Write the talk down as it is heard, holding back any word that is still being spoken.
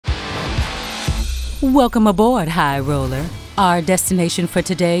Welcome aboard, High Roller. Our destination for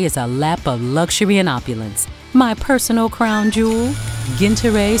today is a lap of luxury and opulence. My personal crown jewel,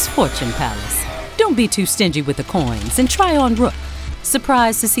 Gintare's Fortune Palace. Don't be too stingy with the coins and try on Rook.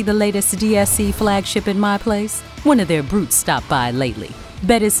 Surprised to see the latest DSC flagship in my place? One of their brutes stopped by lately.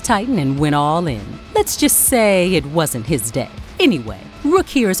 Bet his Titan and went all in. Let's just say it wasn't his day. Anyway, Rook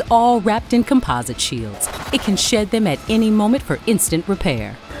here is all wrapped in composite shields. It can shed them at any moment for instant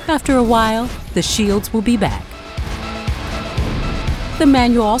repair. After a while, the shields will be back. The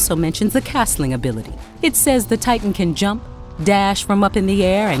manual also mentions the castling ability. It says the Titan can jump, dash from up in the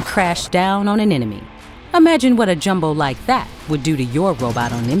air, and crash down on an enemy. Imagine what a jumbo like that would do to your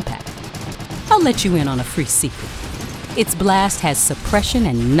robot on impact. I'll let you in on a free secret. Its blast has suppression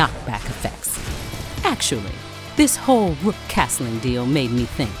and knockback effects. Actually, this whole Rook castling deal made me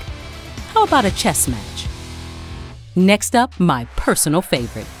think. How about a chess match? Next up, my personal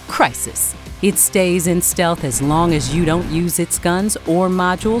favorite, Crisis. It stays in stealth as long as you don't use its guns or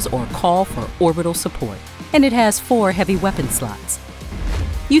modules or call for orbital support. And it has 4 heavy weapon slots.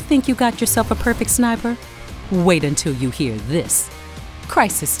 You think you got yourself a perfect sniper? Wait until you hear this.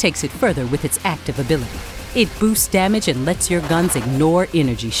 Crisis takes it further with its active ability. It boosts damage and lets your guns ignore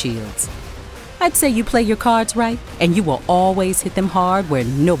energy shields. I'd say you play your cards right, and you will always hit them hard where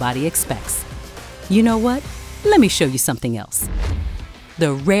nobody expects. You know what? Let me show you something else.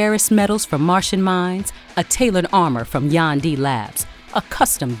 The rarest metals from Martian mines, a tailored armor from Yandi Labs, a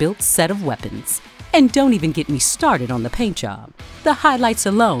custom-built set of weapons. And don't even get me started on the paint job. The highlights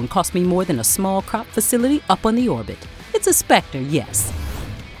alone cost me more than a small crop facility up on the orbit. It's a Spectre, yes.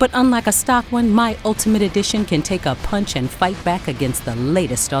 But unlike a stock one, my Ultimate Edition can take a punch and fight back against the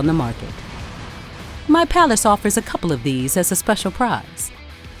latest on the market. My palace offers a couple of these as a special prize.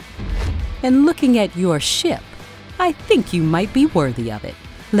 And looking at your ship, I think you might be worthy of it.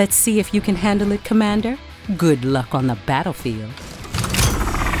 Let's see if you can handle it, Commander. Good luck on the battlefield.